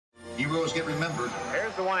Heroes get remembered.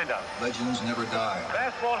 Here's the windup. Legends never die.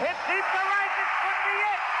 Fastball hit deep to right. This could be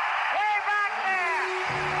it. Way back there.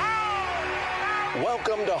 Oh!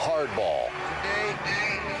 Welcome to Hardball. Today,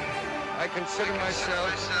 I consider myself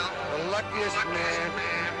the luckiest man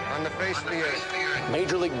on the face of the earth.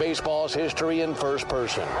 Major League Baseball's history in first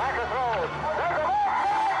person.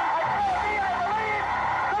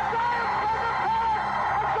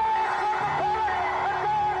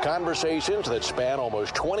 Conversations that span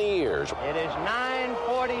almost 20 years. It is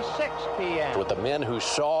 9:46 p.m. with the men who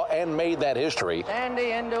saw and made that history.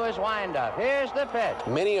 Sandy into his windup. Here's the pitch.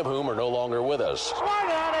 Many of whom are no longer with us. Swung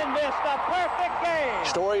on and missed a perfect game.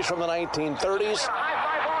 Stories from the 1930s.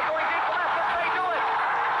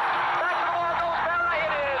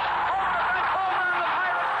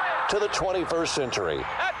 To the 21st century.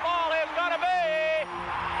 That ball is going to be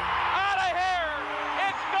out of here.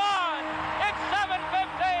 It's gone. It's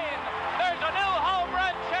 7:15. There's a new home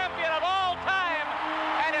run champion of all time,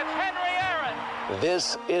 and it's Henry Aaron.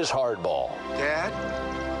 This is Hardball. Dad,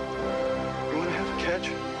 you want to have a catch?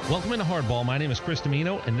 Welcome into Hardball. My name is Chris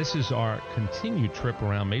Domino, and this is our continued trip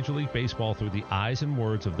around Major League Baseball through the eyes and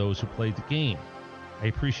words of those who played the game. I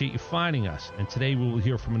appreciate you finding us, and today we will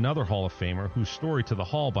hear from another Hall of Famer whose story to the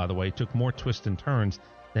Hall, by the way, took more twists and turns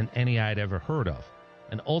than any I'd ever heard of,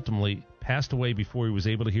 and ultimately passed away before he was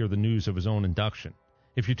able to hear the news of his own induction.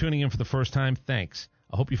 If you're tuning in for the first time, thanks.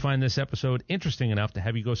 I hope you find this episode interesting enough to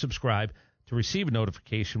have you go subscribe to receive a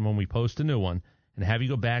notification when we post a new one, and have you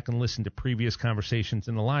go back and listen to previous conversations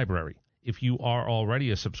in the library. If you are already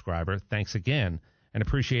a subscriber, thanks again, and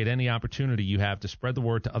appreciate any opportunity you have to spread the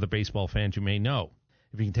word to other baseball fans you may know.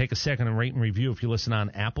 If you can take a second and rate and review if you listen on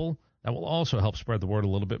Apple, that will also help spread the word a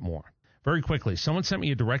little bit more. Very quickly, someone sent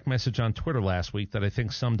me a direct message on Twitter last week that I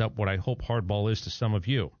think summed up what I hope Hardball is to some of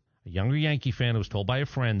you. A younger Yankee fan was told by a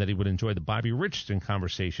friend that he would enjoy the Bobby Richardson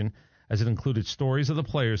conversation as it included stories of the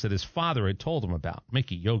players that his father had told him about: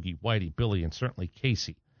 Mickey, Yogi, Whitey, Billy, and certainly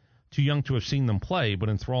Casey. Too young to have seen them play, but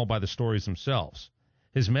enthralled by the stories themselves.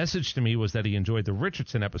 His message to me was that he enjoyed the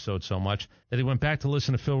Richardson episode so much that he went back to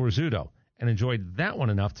listen to Phil Rizzuto, and enjoyed that one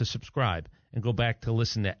enough to subscribe and go back to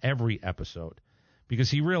listen to every episode, because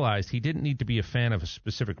he realized he didn't need to be a fan of a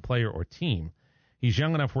specific player or team. He's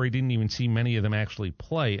young enough where he didn't even see many of them actually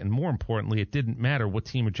play, and more importantly, it didn't matter what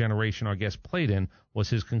team or generation our guest played in, was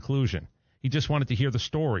his conclusion. He just wanted to hear the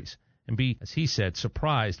stories and be, as he said,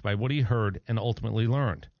 surprised by what he heard and ultimately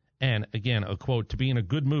learned. And, again, a quote, to be in a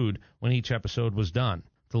good mood when each episode was done,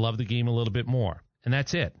 to love the game a little bit more. And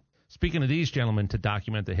that's it. Speaking of these gentlemen to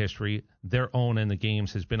document the history, their own and the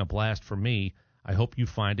game's has been a blast for me. I hope you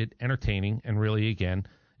find it entertaining and really, again,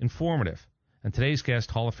 informative. And today's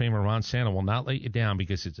guest, Hall of Famer Ron Santo, will not let you down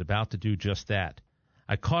because it's about to do just that.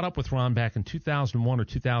 I caught up with Ron back in 2001 or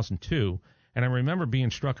 2002, and I remember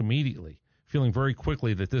being struck immediately, feeling very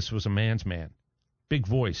quickly that this was a man's man. Big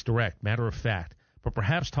voice, direct, matter of fact, but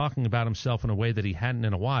perhaps talking about himself in a way that he hadn't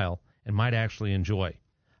in a while and might actually enjoy.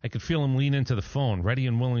 I could feel him lean into the phone, ready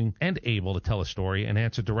and willing and able to tell a story and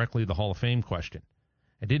answer directly the Hall of Fame question.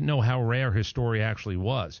 I didn't know how rare his story actually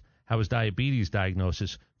was, how his diabetes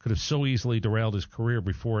diagnosis could have so easily derailed his career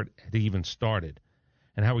before it had even started,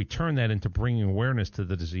 and how he turned that into bringing awareness to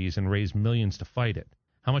the disease and raised millions to fight it.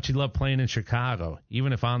 How much he loved playing in Chicago,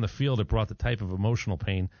 even if on the field it brought the type of emotional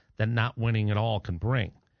pain that not winning at all can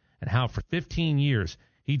bring, and how for 15 years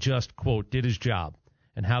he just, quote, did his job,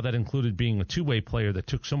 and how that included being a two-way player that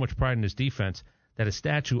took so much pride in his defense that a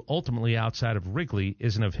statue ultimately outside of Wrigley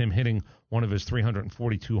isn't of him hitting one of his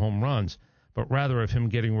 342 home runs, but rather of him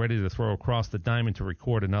getting ready to throw across the diamond to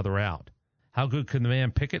record another out. How good could the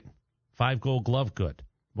man pick it? 5 Gold Glove good.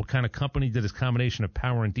 What kind of company did his combination of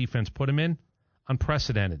power and defense put him in?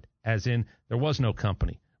 Unprecedented, as in there was no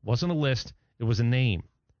company. It wasn't a list, it was a name.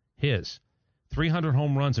 His. 300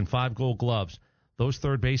 home runs and 5 Gold Gloves. Those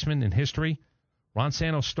third basemen in history? Ron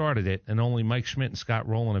Santo started it, and only Mike Schmidt and Scott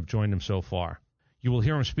Rowland have joined him so far. You will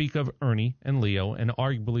hear him speak of Ernie and Leo, and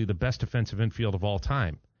arguably the best defensive infield of all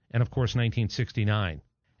time, and of course 1969,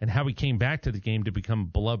 and how he came back to the game to become a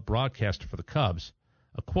beloved broadcaster for the Cubs,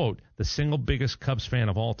 a quote, the single biggest Cubs fan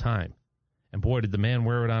of all time. And boy, did the man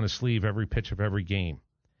wear it on his sleeve every pitch of every game.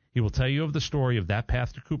 He will tell you of the story of that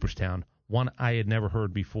path to Cooperstown, one I had never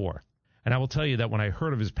heard before. And I will tell you that when I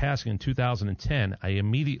heard of his passing in 2010, I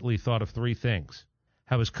immediately thought of 3 things.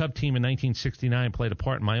 How his Cub team in 1969 played a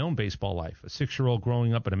part in my own baseball life, a 6-year-old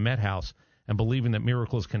growing up in a Met house and believing that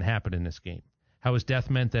miracles can happen in this game. How his death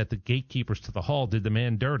meant that the gatekeepers to the Hall did the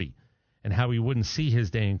man dirty, and how he wouldn't see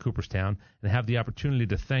his day in Cooperstown and have the opportunity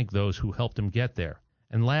to thank those who helped him get there.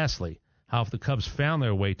 And lastly, how if the Cubs found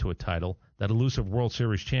their way to a title, that elusive World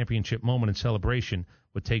Series championship moment and celebration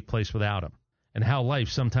would take place without him, and how life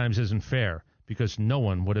sometimes isn't fair because no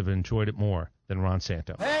one would have enjoyed it more than Ron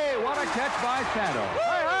Santo. Hey, what a catch by Santo. Hey,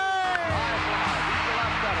 hey! High fly. He's the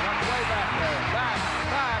left center. That's way back there. Back.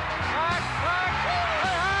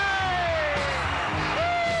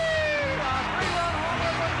 Hey,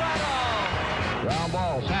 hey! Ground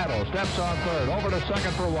ball. Santo steps on third. Over to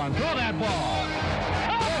second for one. Throw that ball.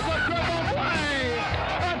 Oh, it's a triple play.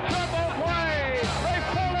 A triple play. They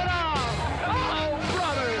pulled it off. Oh,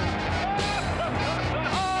 brothers.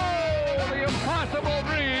 Oh, the impossible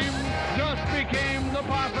dream just became the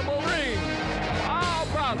possible dream. How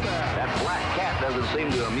about that? That black cat doesn't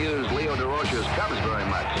seem to amuse Leo DeRocha's Cubs very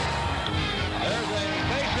much. There's a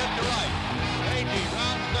base hit to right. Agee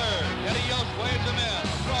round third. Eddie Yost waves him in.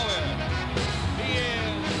 Throw in. He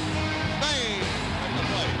is saved at the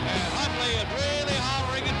plate. And Huntley is really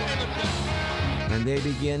hollering at Davidson. And they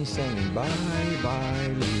begin singing, bye, bye,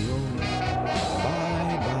 Leo.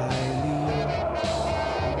 Bye, bye, Leo.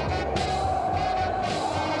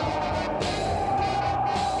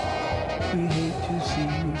 We hate to see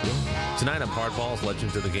you go. Tonight on Hardball's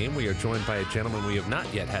Legends of the Game, we are joined by a gentleman we have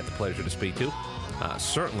not yet had the pleasure to speak to.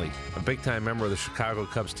 Certainly a big-time member of the Chicago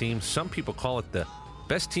Cubs team. Some people call it the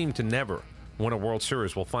best team to never win a World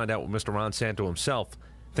Series. We'll find out what Mr. Ron Santo himself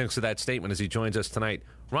thinks of that statement as he joins us tonight.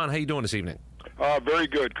 Ron, how you doing this evening? Very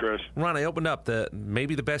good, Chris. Ron, I opened up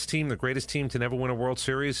maybe the best team, the greatest team to never win a World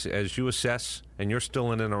Series as you assess, and you're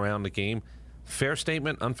still in and around the game. Fair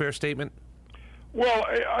statement, unfair statement? Well,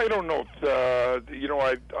 I don't know if,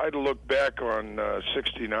 I'd look back on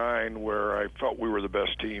 69 where I felt we were the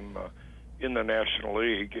best team in the National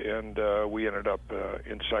League, and we ended up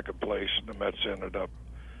in second place, and the Mets ended up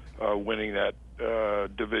winning that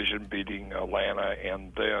division, beating Atlanta,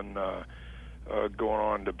 and then going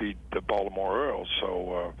on to beat the Baltimore Orioles.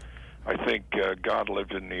 So I think God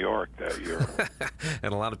lived in New York that year.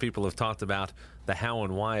 And a lot of people have talked about the how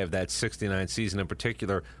and why of that 69 season in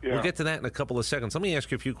particular. Yeah. We'll get to that in a couple of seconds. Let me ask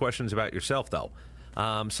you a few questions about yourself, though.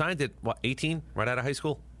 Signed at, 18, right out of high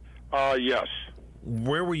school? Yes.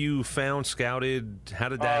 Where were you found, scouted? How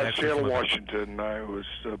did that actually Seattle, Washington. I was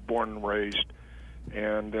born and raised,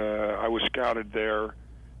 and I was scouted there.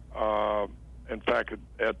 In fact,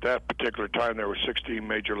 at that particular time, there were 16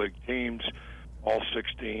 major league teams. All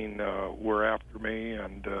 16 were after me,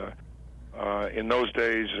 and in those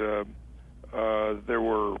days, there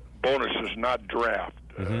were bonuses, not draft.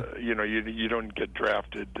 Mm-hmm. You don't get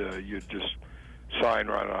drafted. You just sign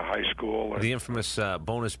right out of high school. The infamous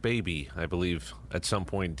bonus baby, I believe, at some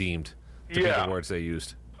point deemed to be the words they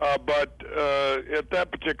used. But at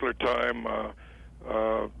that particular time,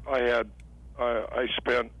 I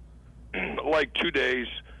spent like 2 days,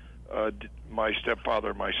 my stepfather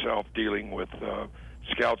and myself dealing with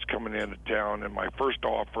scouts coming into town, and my first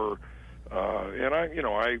offer, and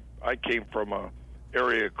I came from a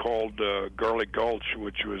area called Garlic Gulch,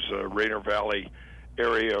 which was Rainier Valley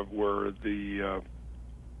area where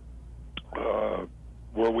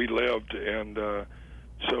where we lived, and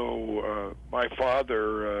so my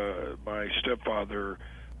father, my stepfather,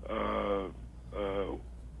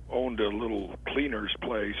 owned a little cleaner's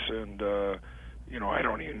place, and I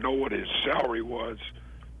don't even know what his salary was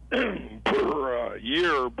per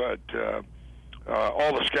year, but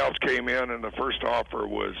all the scouts came in, and the first offer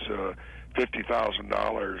was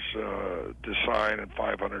 $50,000 to sign and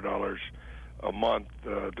 $500 a month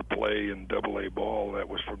to play in Double-A ball. That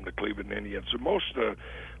was from the Cleveland Indians. So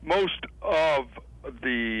most of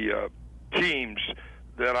the teams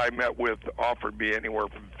that I met with offered me anywhere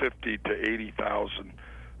from $50,000 to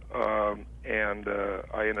 $80,000, and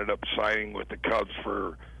I ended up signing with the Cubs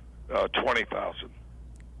for $20,000.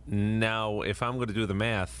 Now, if I'm going to do the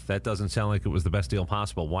math, that doesn't sound like it was the best deal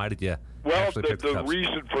possible. Why did you? Well, the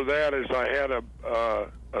reason for that is I had a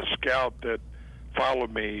scout that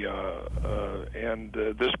followed me, and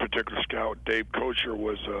this particular scout, Dave Kocher,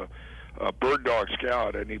 was a bird dog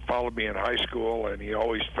scout, and he followed me in high school, and he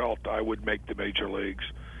always felt I would make the major leagues.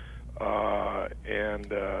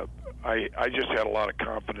 And I just had a lot of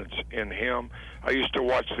confidence in him. I used to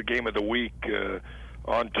watch the game of the week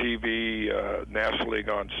on TV, National League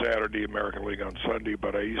on Saturday, American League on Sunday,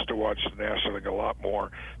 but I used to watch the National League a lot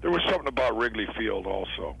more. There was something about Wrigley Field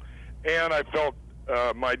also. And I felt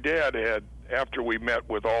my dad had, after we met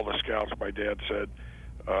with all the scouts, my dad said,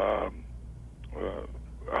 how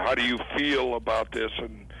do you feel about this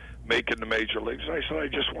and making the major leagues? And I said, I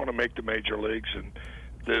just want to make the major leagues. And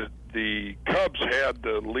the Cubs had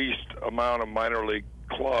the least amount of minor league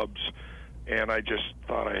clubs, and I just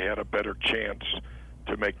thought I had a better chance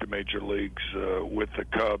to make the major leagues with the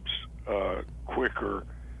Cubs. quicker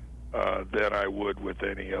than I would with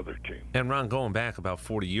any other team. And Ron, going back about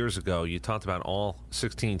 40 years ago, you talked about all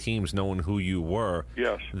 16 teams knowing who you were.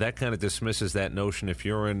 Yes. That kind of dismisses that notion. If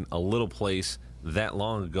you're in a little place that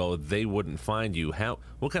long ago, they wouldn't find you.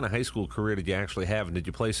 What kind of high school career did you actually have? And did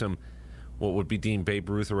you play some, what would be deemed Babe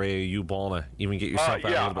Ruth or AAU ball to even get yourself out a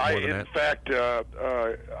little bit more than that? In fact,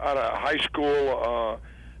 out of high school,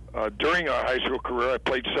 during our high school career, I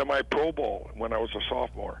played semi-pro ball when I was a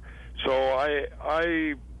sophomore. So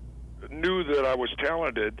I knew that I was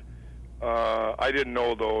talented. I didn't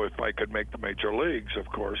know, though, if I could make the major leagues, of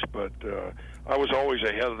course, but I was always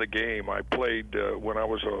ahead of the game. I played, when I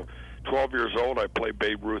was 12 years old, I played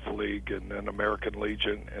Babe Ruth League and then American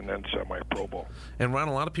Legion and then semi-pro ball. And, Ron,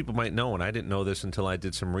 a lot of people might know, and I didn't know this until I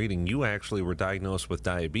did some reading, you actually were diagnosed with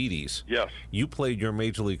diabetes. Yes. You played your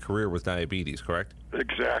major league career with diabetes, correct?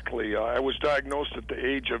 Exactly. I was diagnosed at the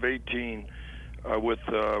age of 18 with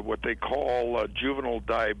what they call juvenile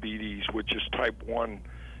diabetes, which is type 1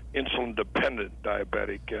 insulin-dependent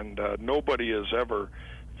diabetic. And nobody has ever,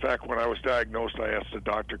 in fact, when I was diagnosed, I asked the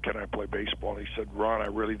doctor, can I play baseball? And he said, Ron, I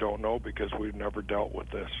really don't know because we've never dealt with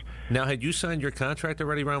this. Now, had you signed your contract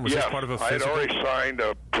already, Ron? Was yes, this part of a I had physical? already signed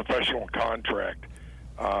a professional contract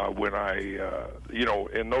when I,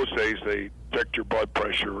 in those days, they checked your blood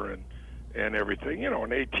pressure and everything.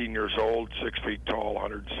 And 18 years old, 6 feet tall,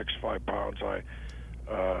 165 pounds, I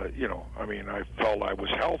felt I was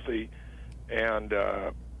healthy, and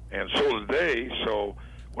so did they. So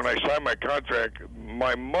when I signed my contract,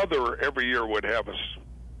 my mother every year would have a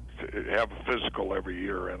physical every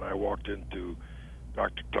year, and I walked into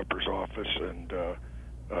Dr. Tupper's office and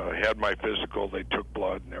had my physical. They took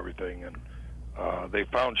blood and everything, and they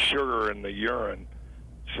found sugar in the urine.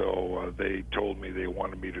 So they told me they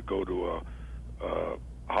wanted me to go to a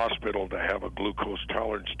hospital to have a glucose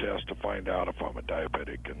tolerance test to find out if I'm a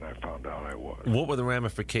diabetic, and I found out I was. What were the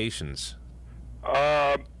ramifications?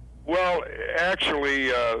 Well,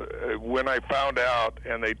 actually, when I found out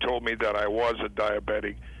and they told me that I was a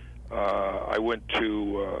diabetic, I went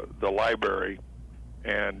to the library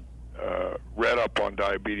and read up on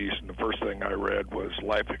diabetes, and the first thing I read was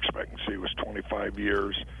life expectancy was 25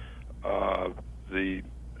 years. The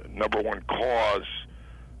number one cause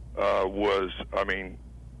was,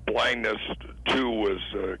 blindness. 2 was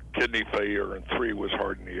kidney failure, and 3 was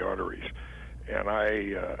hardening the arteries. And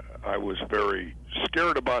I was very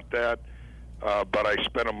scared about that, but I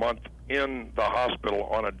spent a month in the hospital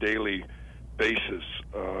on a daily basis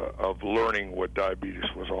of learning what diabetes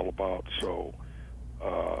was all about. So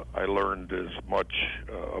I learned as much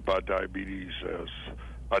about diabetes as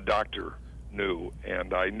a doctor knew,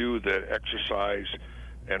 and I knew that exercise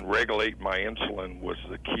and regulate my insulin was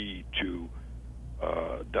the key to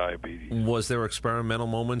diabetes. Was there experimental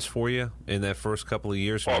moments for you in that first couple of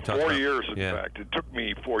years? 4 years, in fact. It took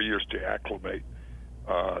me 4 years to acclimate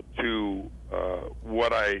to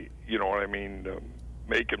what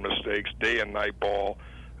making mistakes, day and night ball,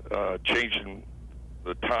 changing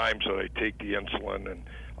the times that I take the insulin. And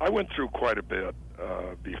I went through quite a bit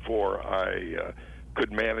before I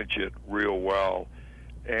could manage it real well.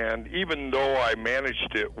 And even though I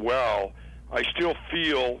managed it well, I still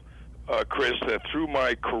feel, Chris, that through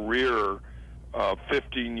my career,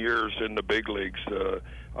 15 years in the big leagues,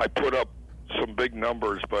 I put up some big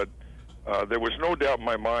numbers, but there was no doubt in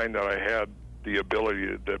my mind that I had the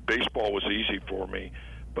ability, that baseball was easy for me,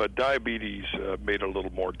 but diabetes made it a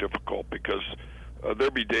little more difficult because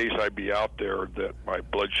there'd be days I'd be out there that my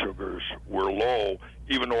blood sugars were low,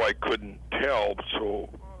 even though I couldn't tell, so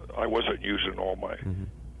I wasn't using all my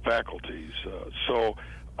faculties. So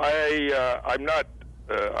I'm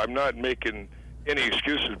not making any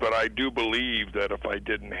excuses, but I do believe that if I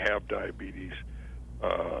didn't have diabetes,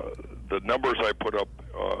 the numbers I put up,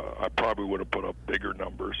 I probably would have put up bigger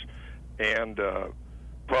numbers and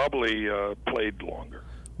probably played longer.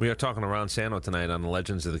 We are talking to Ron Santo tonight on the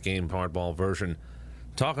Legends of the Game hardball version,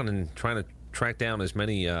 talking and trying to track down as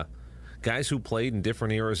many guys who played in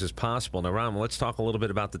different eras as possible. Now, Ron, let's talk a little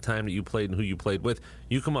bit about the time that you played and who you played with.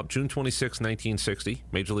 You come up June 26, 1960,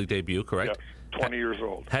 Major League debut, correct? Yeah, 20 years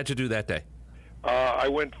old. How'd you do that day? I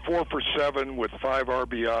went 4 for 7 with 5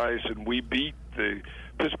 RBIs, and we beat the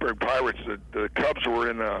Pittsburgh Pirates. The Cubs were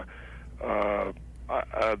in a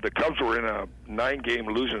 9-game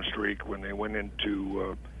losing streak when they went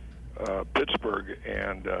into Pittsburgh,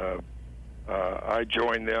 and I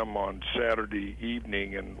joined them on Saturday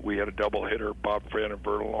evening, and we had a doubleheader. Bob Friend and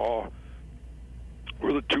Vernon Law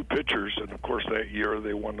were the 2 pitchers, and of course that year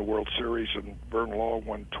they won the World Series, and Vernon Law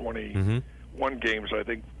won 21 games. I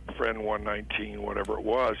think Friend won 19, whatever it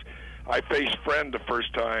was. I faced Friend the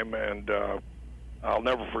first time, and I'll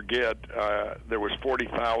never forget. There was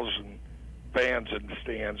 40,000 fans in the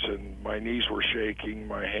stands, and my knees were shaking,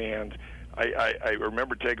 my hands. I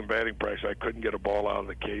remember taking batting practice. I couldn't get a ball out of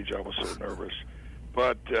the cage. I was so nervous.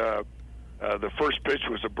 But the first pitch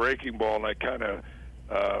was a breaking ball, and I kind of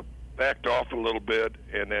backed off a little bit,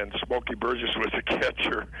 and then Smokey Burgess was the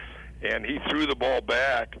catcher, and he threw the ball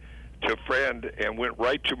back to a friend and went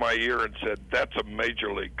right to my ear and said, "That's a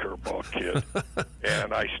major league curveball, kid."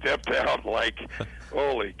 And I stepped out like,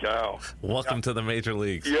 holy cow. Welcome to the major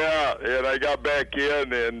leagues. Yeah, and I got back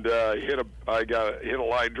in and hit a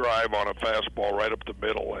line drive on a fastball right up the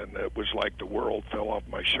middle, and it was like the world fell off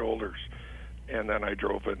my shoulders. And then I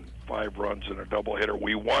drove in 5 runs in a doubleheader.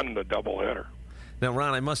 We won the doubleheader. Now,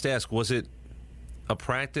 Ron, I must ask, was it a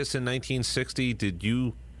practice in 1960? Did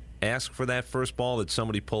you ask for that first ball? Did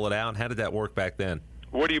somebody pull it out? How did that work back then?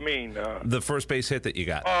 What do you mean? The first base hit that you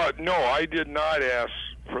got. No, I did not ask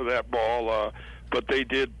for that ball, but they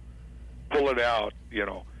did pull it out,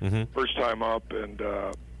 first time up, and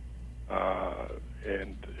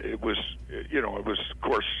it was, it was, of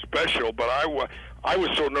course, special, but I was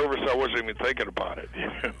so nervous I wasn't even thinking about it.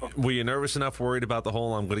 Were you nervous enough, worried about the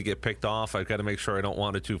hole? I'm going to get picked off. I've got to make sure I don't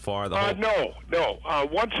want it too far. No.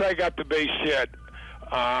 Once I got the base hit,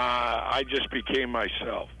 I just became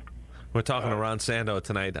myself. We're talking to Ron Santo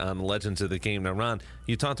tonight on Legends of the Game. Now, Ron,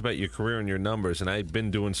 you talked about your career and your numbers, and I've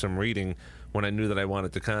been doing some reading when I knew that I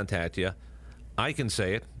wanted to contact you. I can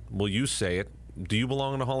say it. Will you say it? Do you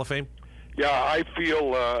belong in the Hall of Fame? Yeah, I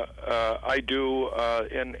feel I do,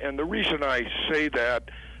 and the reason I say that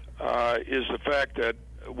is the fact that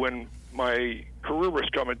when my career was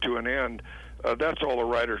coming to an end, that's all the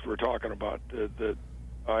writers were talking about, that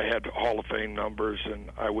I had Hall of Fame numbers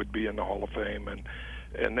and I would be in the Hall of Fame, and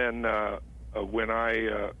then when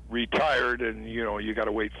I retired, and you got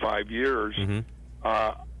to wait 5 years,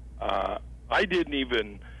 I didn't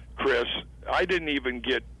even, Chris,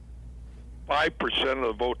 get 5% of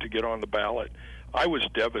the vote to get on the ballot. I was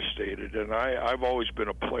devastated, and I've always been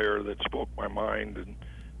a player that spoke my mind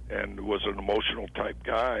and was an emotional type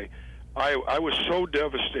guy. I was so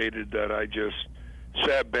devastated that I just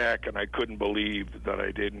sat back and I couldn't believe that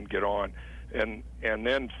I didn't get on. And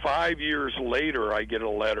then 5 years later, I get a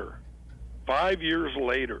letter. 5 years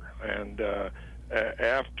later, and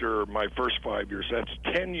after my first 5 years, that's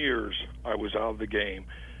 10 years I was out of the game,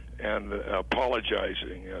 and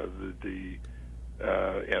apologizing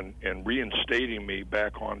and reinstating me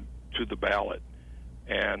back on to the ballot.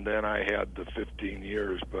 And then I had the 15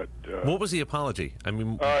 years. But what was the apology? I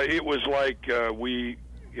mean, it was like we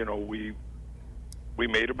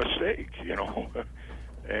made a mistake,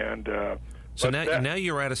 and. So now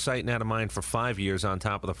you're out of sight and out of mind for 5 years on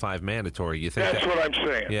top of the 5 mandatory. You think that's what I'm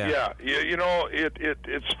saying? Yeah.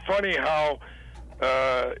 It's funny how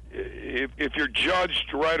if you're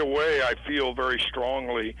judged right away, I feel very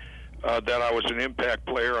strongly that I was an impact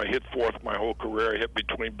player. I hit fourth my whole career. I hit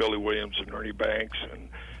between Billy Williams and Ernie Banks, and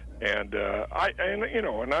I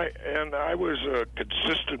was a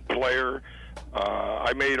consistent player.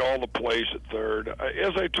 I made all the plays at third.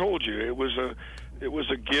 As I told you, it was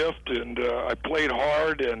a gift, and I played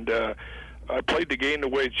hard, and I played the game the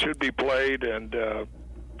way it should be played, and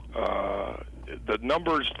the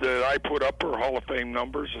numbers that I put up are Hall of Fame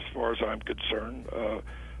numbers as far as I'm concerned,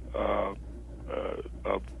 of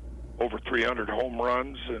over 300 home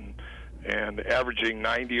runs and averaging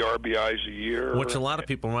 90 RBIs a year. Which a lot of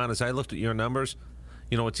people around, as I looked at your numbers,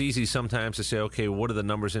 it's easy sometimes to say, okay, what are the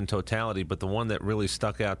numbers in totality? But the one that really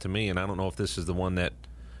stuck out to me, and I don't know if this is the one that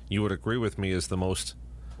you would agree with me, is the most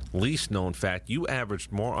least known fact. You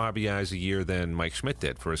averaged more RBIs a year than Mike Schmidt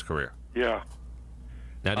did for his career. Yeah.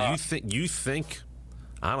 Now, do you think,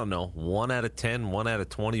 I don't know, 1 out of 10, 1 out of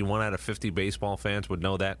 20, 1 out of 50 baseball fans would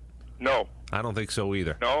know that? No. I don't think so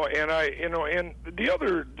either. No, and and the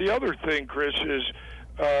other thing, Chris, is,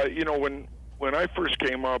 when I first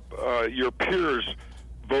came up, your peers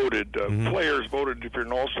voted, players voted if you're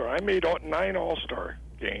an all-star. I made 9 all-star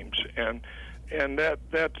games, and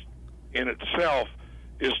that in itself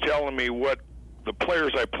is telling me what the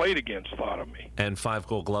players I played against thought of me. And 5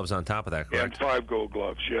 Gold Gloves on top of that, correct? And 5 Gold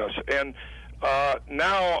Gloves, yes. And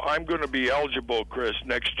now I'm going to be eligible, Chris,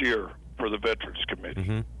 next year for the Veterans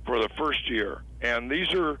Committee for the first year. And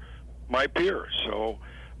these are my peers, so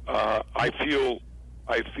I feel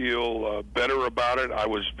better about it. I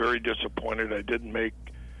was very disappointed I didn't make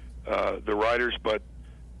the Riders, but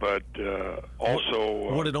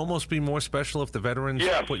also... would it almost be more special if the veterans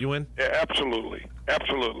put you in? Absolutely.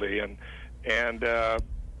 And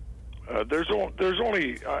there's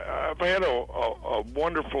only I've had a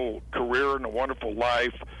wonderful career and a wonderful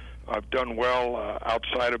life. I've done well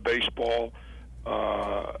outside of baseball,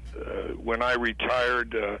 when I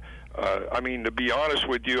retired, I mean, to be honest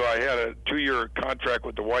with you, I had a 2-year contract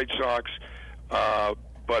with the White Sox,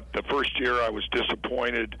 but the first year I was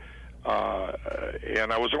disappointed,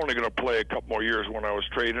 and I was only going to play a couple more years when I was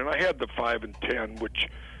traded. And I had the 5 and 10, which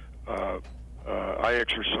I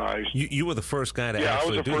exercised. You were the first guy to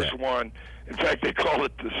actually do that. do Yeah, I was the first that. one. In fact, they call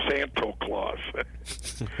it the Santo Claus.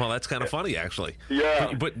 Well, that's kind of funny, actually.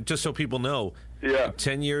 Yeah. But just so people know,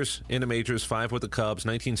 10 years in the majors, 5 with the Cubs,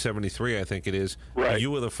 1973, I think it is. Right.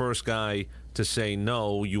 You were the first guy to say,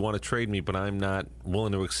 no, you want to trade me, but I'm not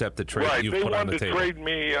willing to accept the trade that you've put on the table. Right. They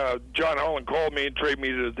wanted to trade me. John Holland called me and traded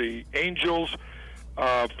me to the Angels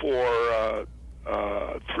for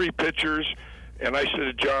 3 pitchers. And I said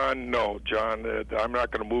to John, no, John, I'm not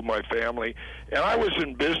going to move my family. And I was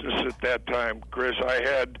in business at that time, Chris. I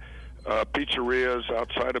had pizzerias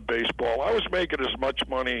outside of baseball. I was making as much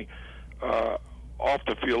money off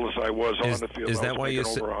the field as I was on the field. Is I that was why you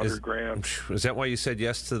making over $100,000. Is that why you said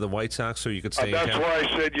yes to the White Sox so you could stay in That's town? why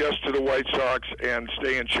I said yes to the White Sox and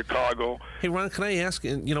stay in Chicago. Hey, Ron, can I ask,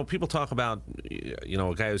 people talk about,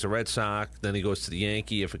 a guy who's a Red Sox, then he goes to the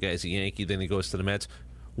Yankee. If a guy's a Yankee, then he goes to the Mets.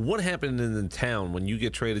 What happened in the town when you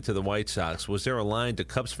get traded to the White Sox? Was there a line? Did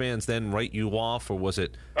Cubs fans then write you off, or was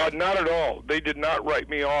it? Not at all. They did not write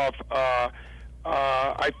me off.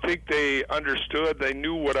 I think they understood. They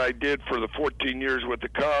knew what I did for the 14 years with the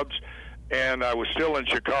Cubs, and I was still in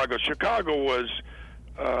Chicago. Chicago was,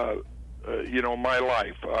 my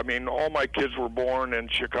life. I mean, all my kids were born in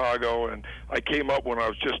Chicago, and I came up when I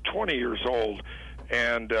was just 20 years old,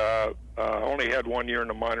 and only had 1 year in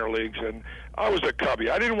the minor leagues, and I was a Cubby.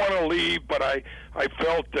 I didn't want to leave, but I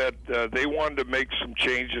felt that they wanted to make some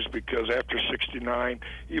changes because after '69,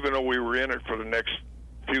 even though we were in it for the next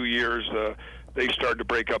few years, they started to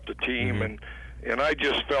break up the team, and I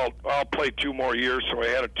just felt I'll play 2 more years, so I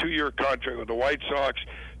had a 2-year contract with the White Sox.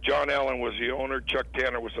 John Allen was the owner, Chuck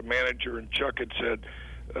Tanner was the manager, and Chuck had said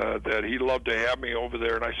that he'd love to have me over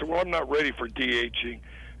there, and I said, well, I'm not ready for DHing.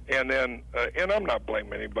 And then, and I'm not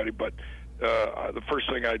blaming anybody, but the first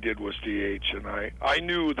thing I did was DH, and I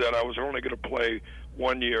knew that I was only going to play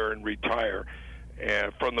 1 year and retire.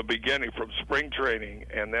 And from the beginning, from spring training,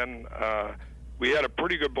 and then we had a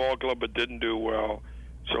pretty good ball club, but didn't do well.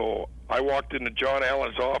 So I walked into John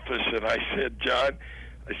Allen's office, and I said, John,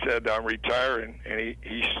 I'm retiring. And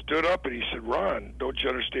he stood up and he said, Ron, don't you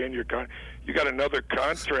understand you got another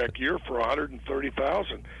contract year for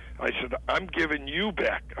 $130,000. I said, I'm giving you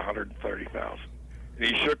back $130,000. And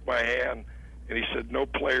he shook my hand, and he said, no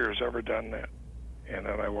player has ever done that. And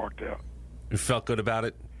then I walked out. You felt good about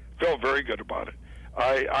it? Felt very good about it.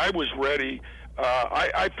 I was ready.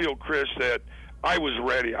 I feel, Chris, that I was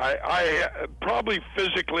ready. I probably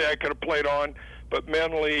physically I could have played on, but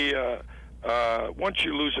mentally, once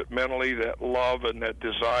you lose it mentally, that love and that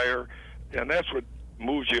desire, and that's what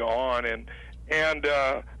moves you on. And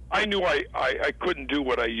I knew I couldn't do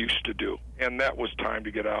what I used to do, and that was time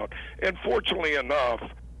to get out. And fortunately enough,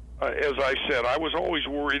 as I said, I was always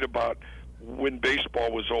worried about when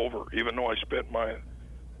baseball was over, even though I spent my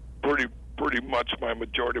pretty much my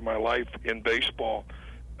majority of my life in baseball.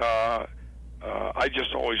 I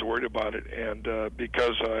just always worried about it, and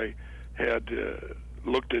because I had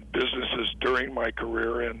looked at businesses during my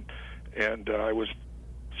career, and I was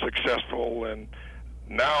successful, and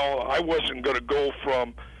now I wasn't going to go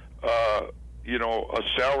from a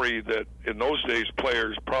salary that in those days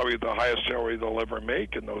players probably the highest salary they'll ever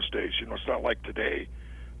make in those days. It's not like today.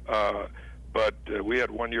 But we had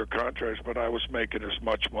 1-year contracts, but I was making as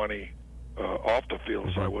much money off the field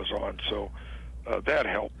as I was on. So that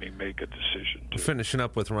helped me make a decision. Finishing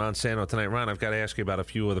up with Ron Santo tonight. Ron, I've got to ask you about a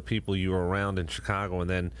few of the people you were around in Chicago, and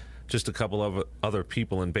then just a couple of other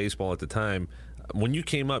people in baseball at the time. When you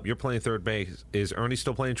came up, you're playing third base. Is Ernie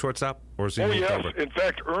still playing shortstop, or is he moved over? In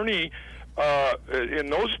fact, Ernie, in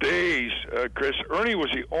those days, Chris, Ernie was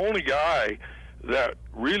the only guy that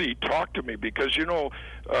really talked to me because,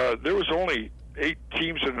 there was only 8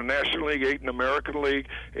 teams in the National League, 8 in the American League,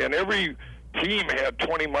 and every team had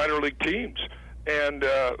 20 minor league teams. And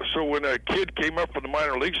so when a kid came up from the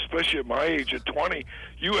minor leagues, especially at my age at 20,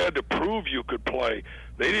 you had to prove you could play.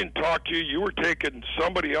 They didn't talk to you. You were taking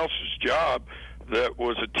somebody else's job that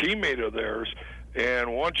was a teammate of theirs.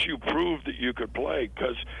 And once you proved that you could play,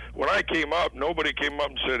 because when I came up, nobody came up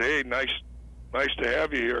and said, hey, nice to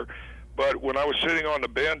have you here. But when I was sitting on the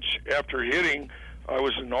bench after hitting, I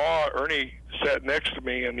was in awe. Ernie sat next to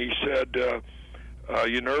me, and he said,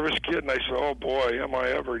 you nervous, kid? And I said, oh, boy, am I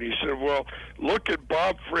ever. And he said, well, look at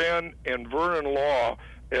Bob Friend and Vernon Law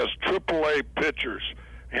as AAA pitchers.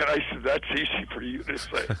 And I said, that's easy for you to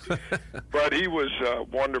say. But he was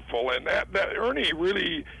wonderful. And that Ernie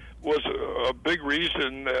really was a big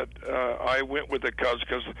reason that I went with the Cubs,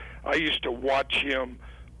 because I used to watch him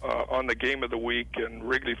on the game of the week in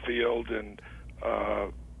Wrigley Field, and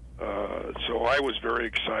so I was very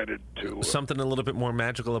excited to... Something a little bit more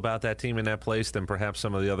magical about that team in that place than perhaps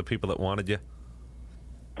some of the other people that wanted you?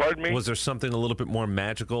 Pardon me? Was there something a little bit more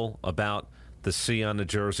magical about the C on the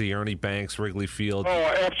jersey, Ernie Banks, Wrigley Field?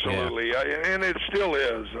 Oh, absolutely. Yeah. And it still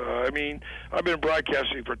is. I mean, I've been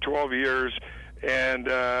broadcasting for 12 years, and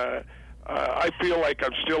I feel like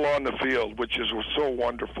I'm still on the field, which is so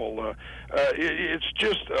wonderful. It's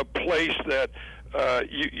just a place that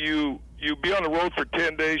you be on the road for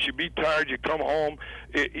 10 days, you be tired, you come home,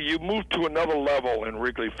 you move to another level in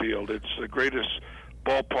Wrigley Field. It's the greatest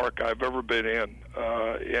ballpark I've ever been in,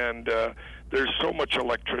 and there's so much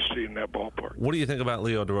electricity in that ballpark. What do you think about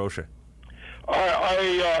Leo Durocher?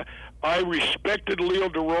 I respected Leo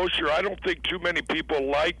Durocher. I don't think too many people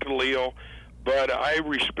liked Leo, but I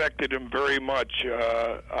respected him very much.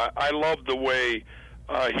 I loved the way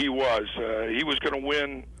he was. He was going to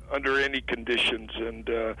win under any conditions,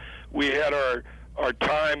 and we had our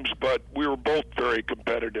times, but we were both very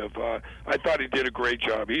competitive. I thought he did a great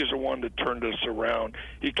job. He's the one that turned us around.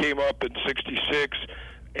 He came up in '66,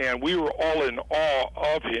 and we were all in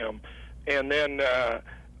awe of him. And then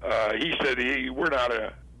he said, we're not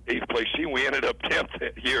a 8th place team. We ended up 10th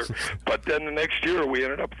that year. But then the next year we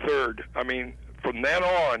ended up 3rd. I mean, from then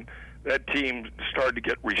on, that team started to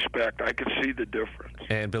get respect. I could see the difference.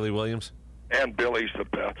 And Billy Williams? And Billy's the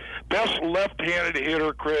best. Best left-handed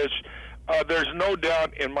hitter, Chris. There's no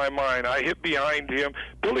doubt in my mind. I hit behind him.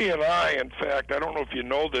 Billy and I, in fact, I don't know if you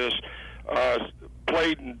know this,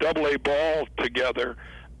 played in Double-A ball together.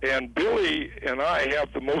 And Billy and I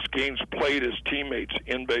have the most games played as teammates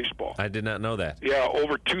in baseball. I did not know that. Yeah,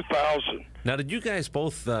 over 2,000. Now, did you guys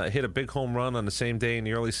both hit a big home run on the same day in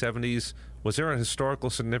the early 70s? Was there a historical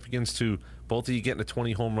significance to both of you getting to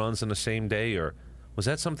 20 home runs on the same day, or was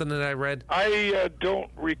that something that I read? I don't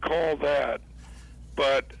recall that,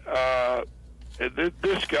 but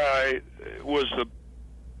this guy was the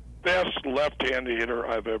best left-handed hitter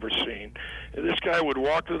I've ever seen. And this guy would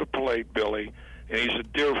walk to the plate, Billy, and he's a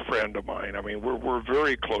dear friend of mine. I mean, we're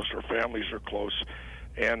very close. Our families are close,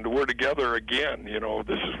 and we're together again. You know,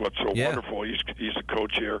 this is what's so wonderful. He's a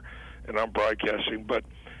coach here, and I'm broadcasting. But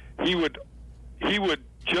he would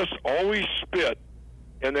just always spit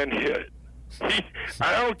and then hit it.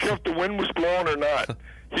 I don't care if the wind was blowing or not.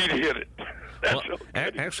 He'd hit it. Well,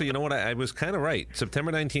 actually, you know what? I was kind of right.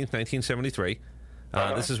 September 19th, 1973.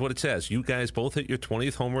 This is what it says. You guys both hit your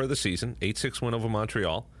 20th homer of the season, 8-6 win over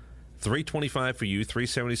Montreal. 325 for you,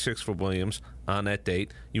 376 for Williams on that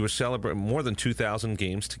date. You were celebrating more than 2,000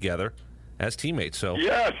 games together as teammates. So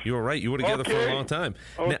yes, you were right. You were together for a long time.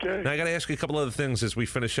 Okay. Now I got to ask you a couple other things as we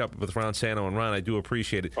finish up with Ron Santo. And Ron, I do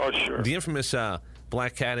appreciate it. Oh, sure. The infamous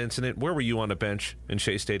Black Cat incident, where were you on the bench in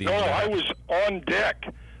Shea Stadium? No, I was on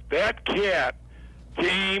deck. That cat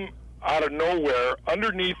came out of nowhere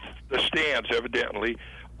underneath the stands, evidently.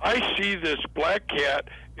 I see this black cat.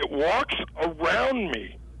 It walks around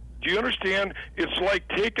me. Do you understand? It's like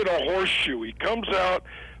taking a horseshoe. He comes out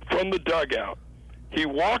from the dugout. He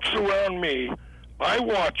walks around me. I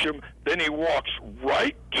watch him. Then he walks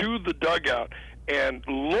right to the dugout and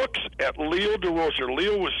looks at Leo Durocher.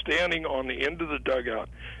 Leo was standing on the end of the dugout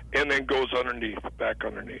and then goes underneath, back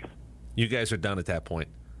underneath. You guys are done at that point.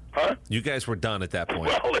 Huh? You guys were done at that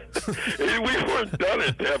point. Well, we weren't done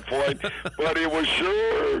at that point, but it was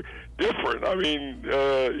sure different. I mean,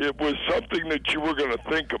 it was something that you were going to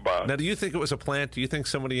think about. Now, do you think it was a plant? Do you think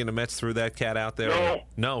somebody in the Mets threw that cat out there? No.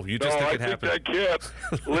 No, you just think it happened? I think that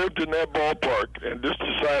cat lived in that ballpark and just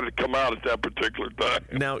decided to come out at that particular time.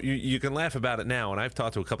 Now, you can laugh about it now, and I've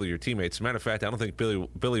talked to a couple of your teammates. As a matter of fact, I don't think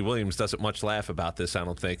Billy Williams doesn't much laugh about this, I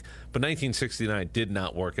don't think. But 1969 did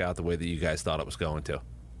not work out the way that you guys thought it was going to.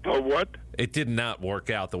 Oh, what? It did not work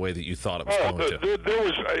out the way that you thought it was going to. There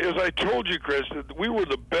was, as I told you, Chris, we were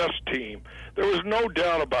the best team. There was no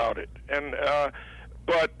doubt about it. And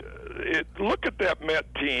but look at that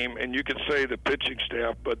Met team, and you could say the pitching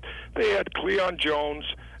staff, but they had Cleon Jones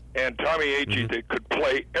and Tommy Agee that could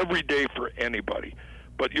play every day for anybody.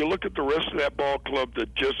 But you look at the rest of that ball club that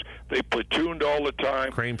they platooned all the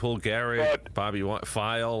time. Cranepool, Garrett, Bobby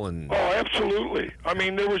File, and... Oh, absolutely. I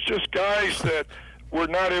mean, there was just guys that were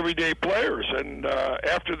not everyday players, and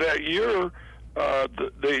after that year,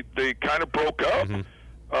 they kind of broke up.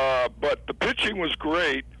 But the pitching was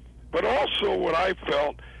great. But also, what I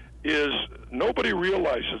felt is nobody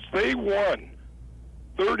realizes they won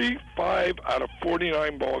 35 out of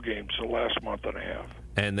 49 ball games the last month and a half.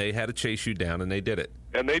 And they had to chase you down, and they did it.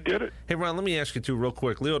 And they did it. Hey, Ron, let me ask you, too, real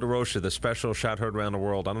quick. Leo DeRocha, the special Shot Heard Around the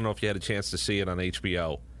World, I don't know if you had a chance to see it on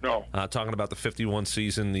HBO. No. Talking about the 51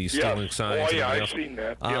 season, the stealing signs. Oh, yeah, I've seen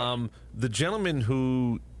that. Yeah. The gentleman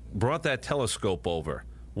who brought that telescope over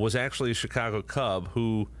was actually a Chicago Cub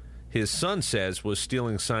who his son says was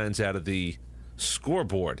stealing signs out of the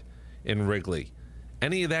scoreboard in Wrigley.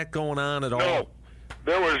 Any of that going on at all? No.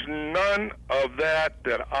 There was none of that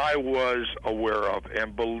I was aware of,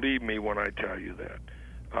 and believe me when I tell you that.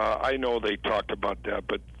 I know they talked about that,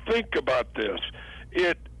 but think about this.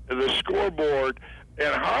 The scoreboard,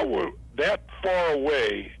 and how that far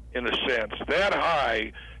away, in a sense, that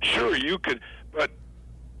high, sure, you could, but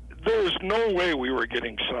there was no way we were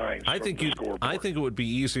getting signs from the scoreboard. I think it would be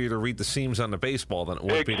easier to read the seams on the baseball than it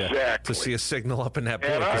would be to see a signal up in that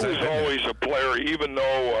board. And I was always a player, even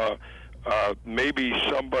though maybe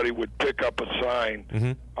somebody would pick up a sign.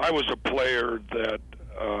 Mm-hmm. I was a player that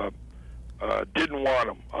didn't want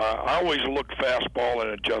them. I always looked fastball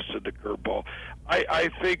and adjusted the curveball. I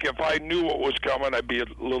think if I knew what was coming, I'd be a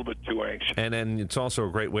little bit too anxious. And then it's also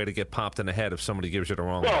a great way to get popped in the head if somebody gives you the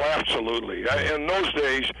wrong. Well, absolutely. In those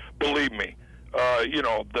days, believe me,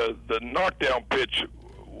 the knockdown pitch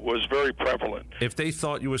was very prevalent. If they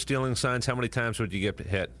thought you were stealing signs, how many times would you get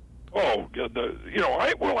hit? Oh,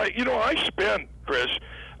 I spent, Chris,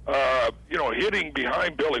 hitting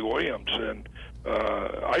behind Billy Williams, and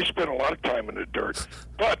I spent a lot of time in the dirt.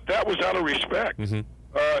 But that was out of respect. Mm-hmm.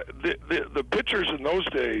 The pitchers in those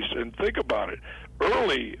days, and think about it,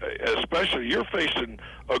 early especially, you're facing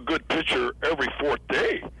a good pitcher every fourth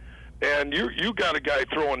day, and you got a guy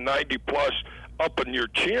throwing 90 plus up in your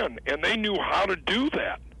chin, and they knew how to do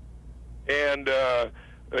that. And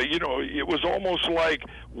it was almost like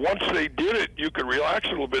once they did it, you could relax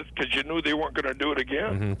a little bit because you knew they weren't going to do it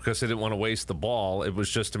again. Because they didn't want to waste the ball. It was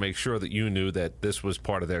just to make sure that you knew that this was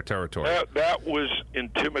part of their territory. That was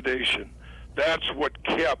intimidation. That's what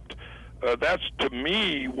kept. That's to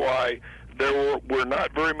me why there were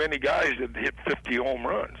not very many guys that hit 50 home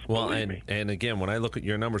runs. Well, and again, when I look at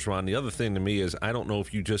your numbers, Ron, the other thing to me is I don't know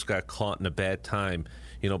if you just got caught in a bad time.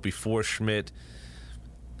 Before Schmidt.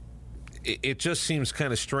 It just seems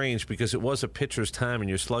kind of strange because it was a pitcher's time and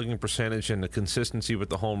your slugging percentage and the consistency with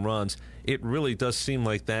the home runs, it really does seem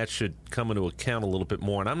like that should come into account a little bit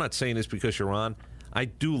more. And I'm not saying this because you're on. I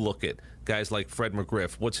do look at guys like Fred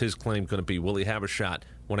McGriff. What's his claim going to be? Will he have a shot?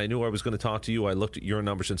 When I knew I was going to talk to you, I looked at your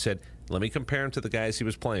numbers and said, let me compare him to the guys he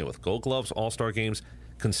was playing with. Gold Gloves, All-Star games,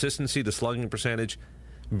 consistency, the slugging percentage,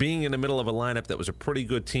 being in the middle of a lineup that was a pretty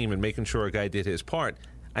good team and making sure a guy did his part.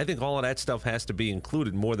 I think all of that stuff has to be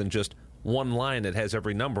included more than just one line that has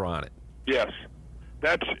every number on it. Yes,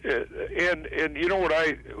 that's and you know what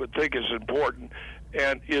I would think is important,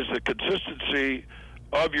 and is the consistency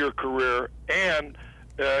of your career. And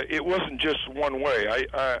it wasn't just one way.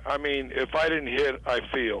 I mean, if I didn't hit, I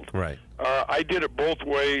field. Right. I did it both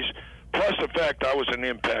ways. Plus the fact I was an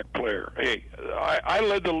impact player. Hey, I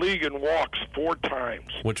led the league in walks 4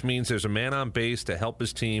 times. Which means there's a man on base to help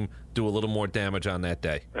his team do a little more damage on that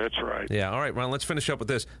day. That's right. Yeah, all right, Ron, let's finish up with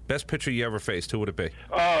this. Best pitcher you ever faced, who would it be?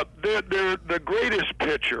 The greatest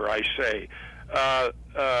pitcher, I say,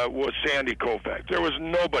 was Sandy Koufax. There was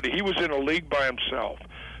nobody. He was in a league by himself.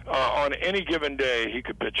 On any given day, he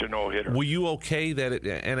could pitch a no-hitter. Were you okay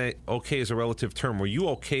okay is a relative term. Were you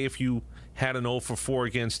okay if you had an 0 for 4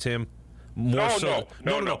 against him? No.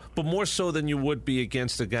 But more so than you would be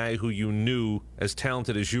against a guy who you knew, as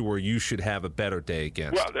talented as you were, you should have a better day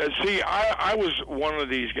against. Well, see, I was one of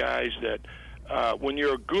these guys that when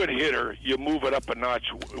you're a good hitter, you move it up a notch.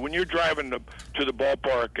 When you're driving to the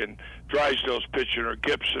ballpark and Drysdale's pitching, or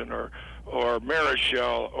Gibson, or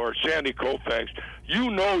Marichal, or Sandy Koufax, you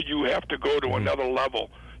know you have to go to another level.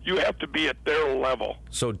 You have to be at their level.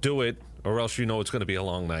 So do it, or else you know it's going to be a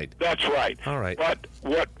long night. That's right. All right. But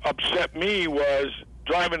what upset me was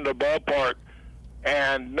driving to the ballpark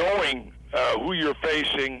and knowing who you're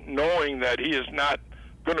facing, knowing that he is not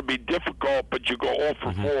going to be difficult, but you go 0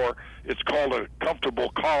 for 4. It's called a comfortable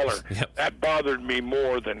caller. Yep. That bothered me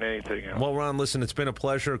more than anything else. Well, Ron, listen, it's been a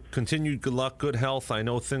pleasure. Continued good luck, good health. I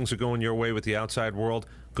know things are going your way with the outside world.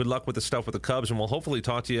 Good luck with the stuff with the Cubs, and we'll hopefully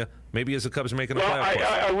talk to you maybe as the Cubs are making a playoff push.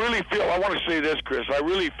 I really feel, I want to say this, Chris, I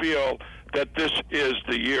really feel that this is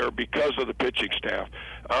the year because of the pitching staff.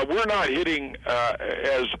 We're not hitting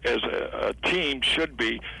as a team should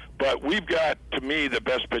be, but we've got, to me, the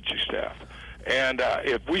best pitching staff. And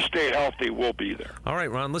if we stay healthy, we'll be there. All right,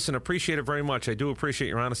 Ron. Listen, appreciate it very much. I do appreciate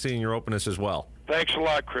your honesty and your openness as well. Thanks a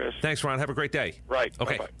lot, Chris. Thanks, Ron. Have a great day. Right.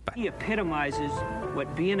 Okay. Bye-bye. Bye. He epitomizes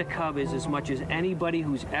what being a Cub is as much as anybody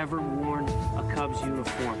who's ever worn a Cubs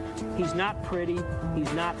uniform. He's not pretty,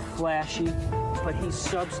 he's not flashy, but he's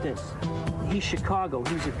substance. He's Chicago,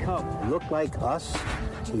 he's a Cub. Looked like us.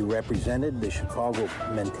 He represented the Chicago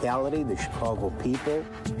mentality, the Chicago people.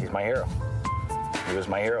 He's my hero. He was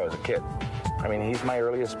my hero as a kid. I mean, he's my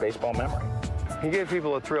earliest baseball memory. He gave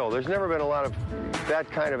people a thrill. There's never been a lot of that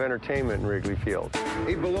kind of entertainment in Wrigley Field.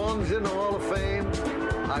 He belongs in the Hall of Fame.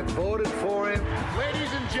 I voted for him.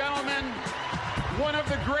 Ladies and gentlemen, one of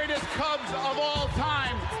the greatest Cubs of all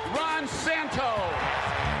time, Ron Santo.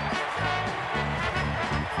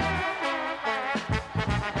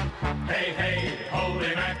 Hey, hey,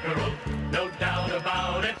 holy mackerel, no doubt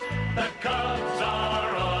about it. The Cubs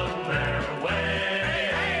are on their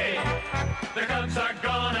way. The Cubs are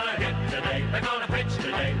gonna hit today. They're gonna pitch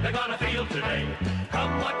today. They're gonna field today.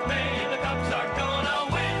 Come what may, the Cubs are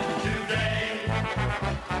gonna win today.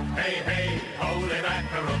 Hey, hey, holy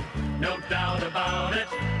mackerel, no doubt about it.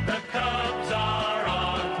 The Cubs are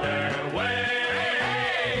on their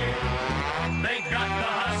way. They got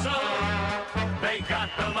the hustle. They got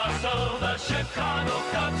the muscle. The Chicago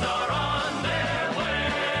Cubs are on their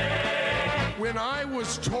way. When I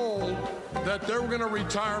was told that they were going to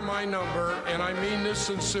retire my number, and I mean this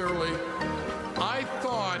sincerely, I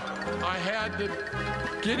thought I had to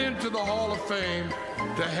get into the Hall of Fame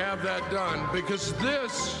to have that done, because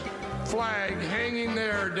this flag hanging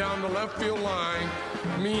there down the left field line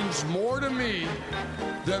means more to me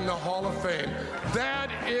than the Hall of Fame. That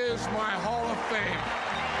is my Hall of Fame.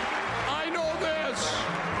 I know this.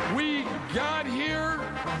 We got here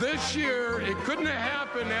this year. It couldn't have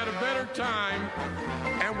happened at a better time,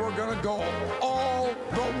 and we're going to go all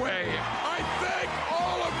the way. I thank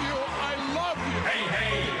all of you. I love you. Hey,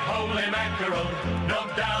 hey, holy mackerel, no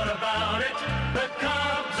doubt about it. The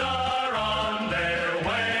Cubs are on their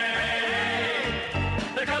way.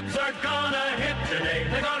 The Cubs are gonna hit today.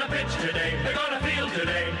 They're gonna pitch today. They're gonna field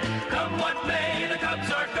today. Come what may, the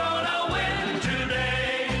Cubs are gonna win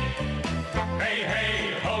today. Hey,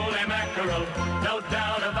 hey, holy mackerel, no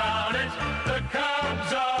doubt about it. The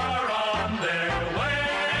Cubs are on their way.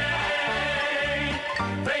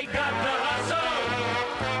 They got the hustle.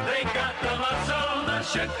 They got the muscle. The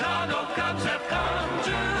Chicago Cubs have come